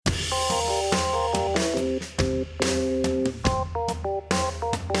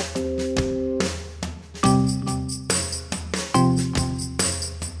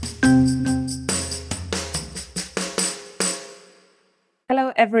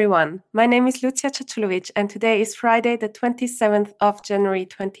everyone. My name is Lucija Caculovic, and today is Friday, the 27th of January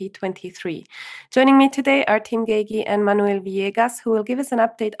 2023. Joining me today are Tim Gagie and Manuel Villegas, who will give us an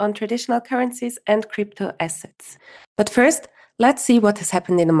update on traditional currencies and crypto assets. But first, let's see what has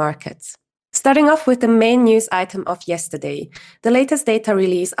happened in the markets. Starting off with the main news item of yesterday, the latest data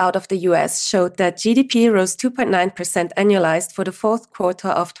release out of the US showed that GDP rose 2.9% annualized for the fourth quarter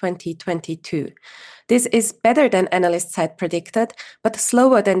of 2022. This is better than analysts had predicted, but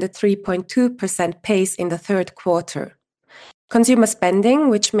slower than the 3.2% pace in the third quarter. Consumer spending,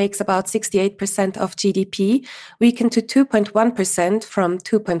 which makes about 68% of GDP, weakened to 2.1% from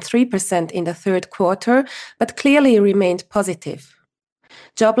 2.3% in the third quarter, but clearly remained positive.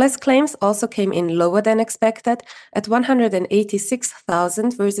 Jobless claims also came in lower than expected at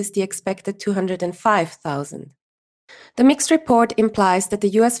 186,000 versus the expected 205,000. The mixed report implies that the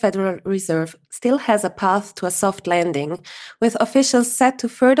US Federal Reserve still has a path to a soft landing, with officials set to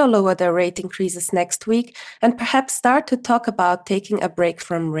further lower their rate increases next week and perhaps start to talk about taking a break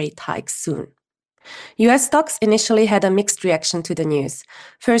from rate hikes soon. US stocks initially had a mixed reaction to the news,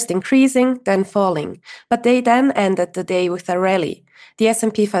 first increasing, then falling, but they then ended the day with a rally. The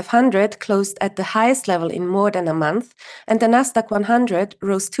S&P 500 closed at the highest level in more than a month, and the Nasdaq 100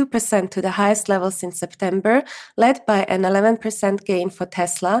 rose 2% to the highest level since September, led by an 11% gain for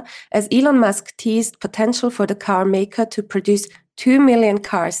Tesla, as Elon Musk teased potential for the car maker to produce 2 million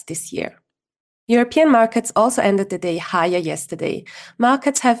cars this year. European markets also ended the day higher yesterday.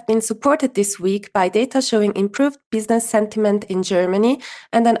 Markets have been supported this week by data showing improved business sentiment in Germany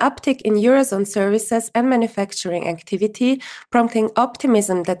and an uptick in Eurozone services and manufacturing activity, prompting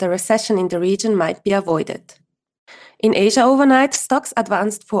optimism that the recession in the region might be avoided. In Asia overnight, stocks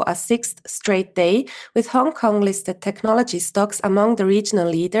advanced for a sixth straight day, with Hong Kong-listed technology stocks among the regional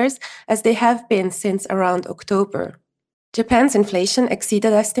leaders, as they have been since around October. Japan's inflation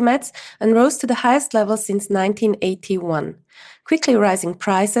exceeded estimates and rose to the highest level since 1981. Quickly rising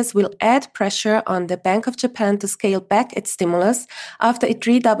prices will add pressure on the Bank of Japan to scale back its stimulus after it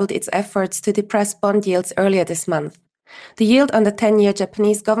redoubled its efforts to depress bond yields earlier this month. The yield on the 10-year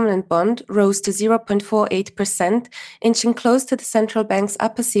Japanese government bond rose to 0.48%, inching close to the central bank's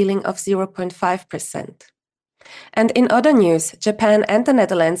upper ceiling of 0.5%. And in other news, Japan and the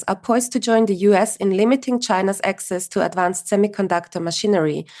Netherlands are poised to join the US in limiting China's access to advanced semiconductor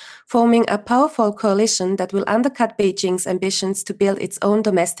machinery, forming a powerful coalition that will undercut Beijing's ambitions to build its own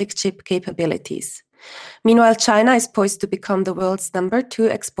domestic chip capabilities. Meanwhile, China is poised to become the world's number 2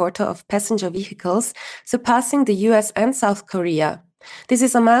 exporter of passenger vehicles, surpassing the US and South Korea. This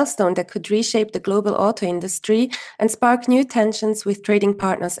is a milestone that could reshape the global auto industry and spark new tensions with trading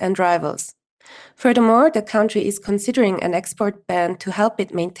partners and rivals. Furthermore, the country is considering an export ban to help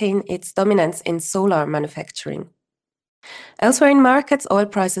it maintain its dominance in solar manufacturing. Elsewhere in markets, oil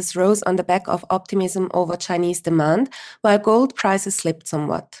prices rose on the back of optimism over Chinese demand, while gold prices slipped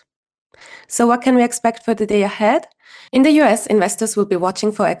somewhat. So what can we expect for the day ahead? In the US, investors will be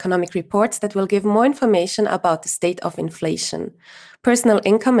watching for economic reports that will give more information about the state of inflation. Personal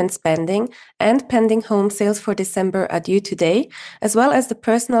income and spending and pending home sales for December are due today, as well as the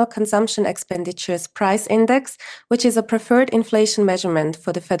Personal Consumption Expenditures Price Index, which is a preferred inflation measurement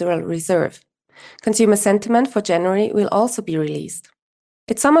for the Federal Reserve. Consumer sentiment for January will also be released.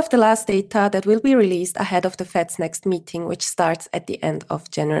 It's some of the last data that will be released ahead of the Fed's next meeting, which starts at the end of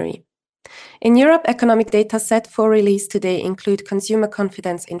January. In Europe, economic data set for release today include consumer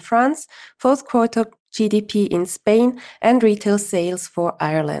confidence in France, fourth quarter GDP in Spain, and retail sales for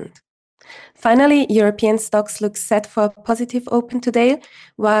Ireland. Finally, European stocks look set for a positive open today,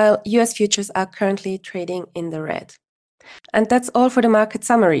 while US futures are currently trading in the red. And that's all for the market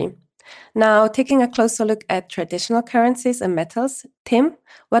summary. Now, taking a closer look at traditional currencies and metals, Tim,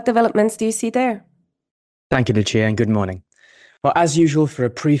 what developments do you see there? Thank you, Lucia, and good morning. Well, as usual, for a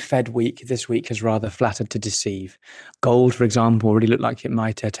pre-Fed week, this week has rather flattered to deceive. Gold, for example, really looked like it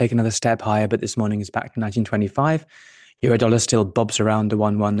might take another step higher, but this morning is back to 1925. Euro-dollar still bobs around the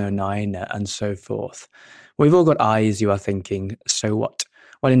 1109 and so forth. We've all got eyes, you are thinking, so what?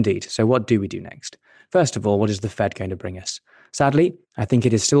 Well, indeed, so what do we do next? First of all, what is the Fed going to bring us? Sadly, I think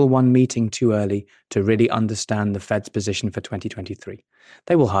it is still one meeting too early to really understand the Fed's position for 2023.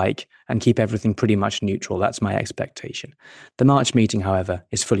 They will hike and keep everything pretty much neutral. That's my expectation. The March meeting, however,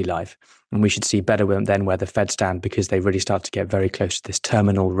 is fully live, and we should see better then where the Fed stand, because they really start to get very close to this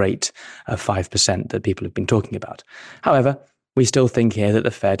terminal rate of 5% that people have been talking about. However, we still think here that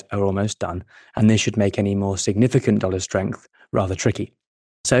the Fed are almost done, and this should make any more significant dollar strength rather tricky.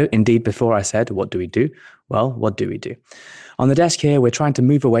 So indeed, before I said, what do we do? Well, what do we do? On the desk here, we're trying to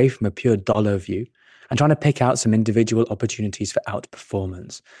move away from a pure dollar view and trying to pick out some individual opportunities for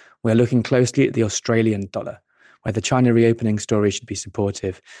outperformance. We're looking closely at the Australian dollar, where the China reopening story should be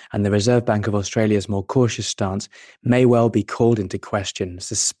supportive, and the Reserve Bank of Australia's more cautious stance may well be called into question.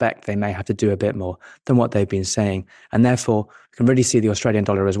 Suspect they may have to do a bit more than what they've been saying, and therefore we can really see the Australian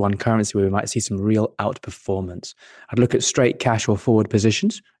dollar as one currency where we might see some real outperformance. I'd look at straight cash or forward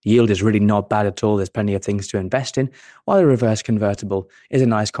positions. Yield is really not bad at all. There's plenty of things to invest in, while the reverse convertible is a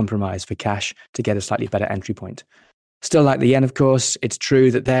nice compromise for cash to get a slightly better entry point. Still like the yen, of course, it's true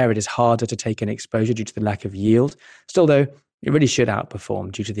that there it is harder to take an exposure due to the lack of yield. Still, though, it really should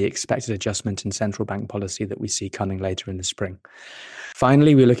outperform due to the expected adjustment in central bank policy that we see coming later in the spring.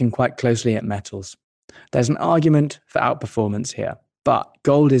 Finally, we're looking quite closely at metals. There's an argument for outperformance here, but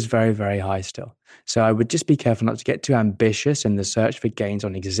gold is very, very high still. So I would just be careful not to get too ambitious in the search for gains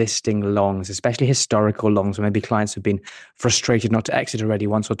on existing longs, especially historical longs, where maybe clients have been frustrated not to exit already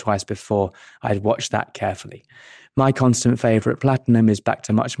once or twice before. I'd watch that carefully. My constant favorite, platinum, is back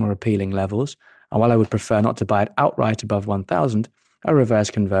to much more appealing levels. And while I would prefer not to buy it outright above 1,000, a reverse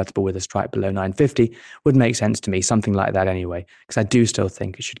convertible with a strike below 950 would make sense to me, something like that anyway, because I do still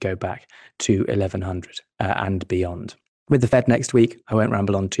think it should go back to 1,100 and beyond. With the Fed next week, I won't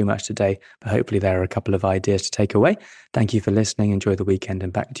ramble on too much today, but hopefully there are a couple of ideas to take away. Thank you for listening. Enjoy the weekend,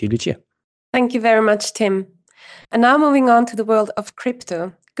 and back to you, Lucia. Thank you very much, Tim. And now moving on to the world of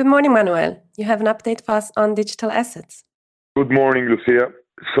crypto. Good morning, Manuel. You have an update for us on digital assets. Good morning, Lucia.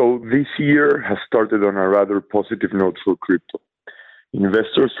 So this year has started on a rather positive note for crypto.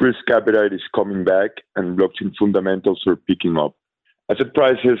 Investors' risk appetite is coming back and blockchain fundamentals are picking up. Asset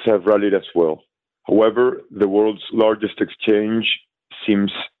prices have rallied as well. However, the world's largest exchange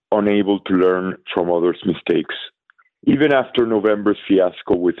seems unable to learn from others' mistakes. Even after November's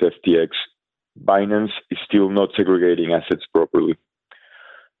fiasco with FTX, Binance is still not segregating assets properly.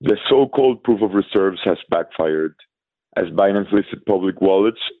 The so-called proof of reserves has backfired. As Binance listed public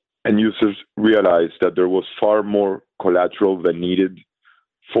wallets, and users realized that there was far more collateral than needed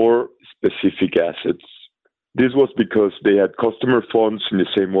for specific assets. This was because they had customer funds in the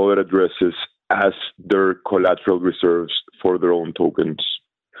same wallet addresses as their collateral reserves for their own tokens.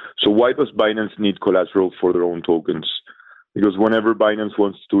 So why does Binance need collateral for their own tokens? Because whenever Binance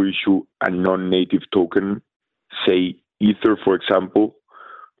wants to issue a non-native token, say Ether, for example,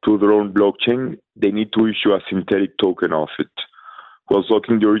 to their own blockchain, they need to issue a synthetic token of it, while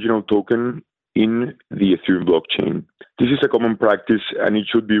locking the original token in the Ethereum blockchain. This is a common practice and it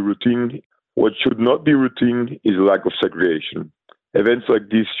should be routine. What should not be routine is lack of segregation. Events like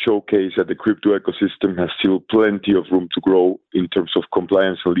this showcase that the crypto ecosystem has still plenty of room to grow in terms of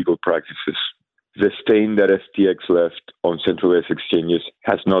compliance and legal practices. The stain that FTX left on centralized exchanges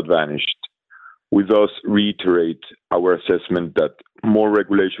has not vanished. We thus reiterate our assessment that more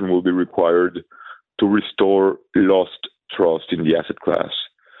regulation will be required to restore lost trust in the asset class.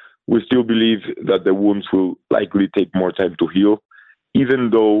 We still believe that the wounds will likely take more time to heal, even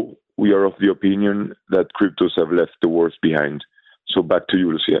though we are of the opinion that cryptos have left the worst behind. So back to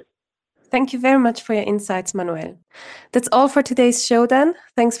you, Lucia. Thank you very much for your insights, Manuel. That's all for today's show then.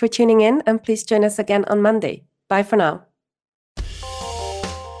 Thanks for tuning in, and please join us again on Monday. Bye for now.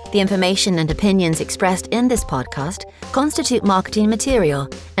 The information and opinions expressed in this podcast constitute marketing material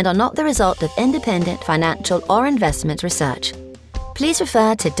and are not the result of independent financial or investment research. Please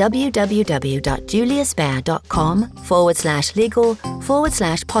refer to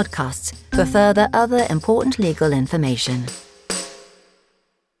www.juliusbaer.com/legal/podcasts for further other important legal information.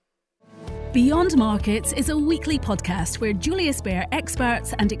 Beyond Markets is a weekly podcast where Julius Baer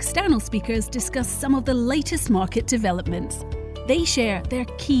experts and external speakers discuss some of the latest market developments. They share their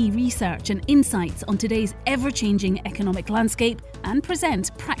key research and insights on today's ever-changing economic landscape and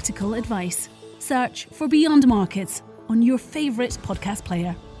present practical advice. Search for Beyond Markets on your favourite podcast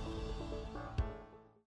player.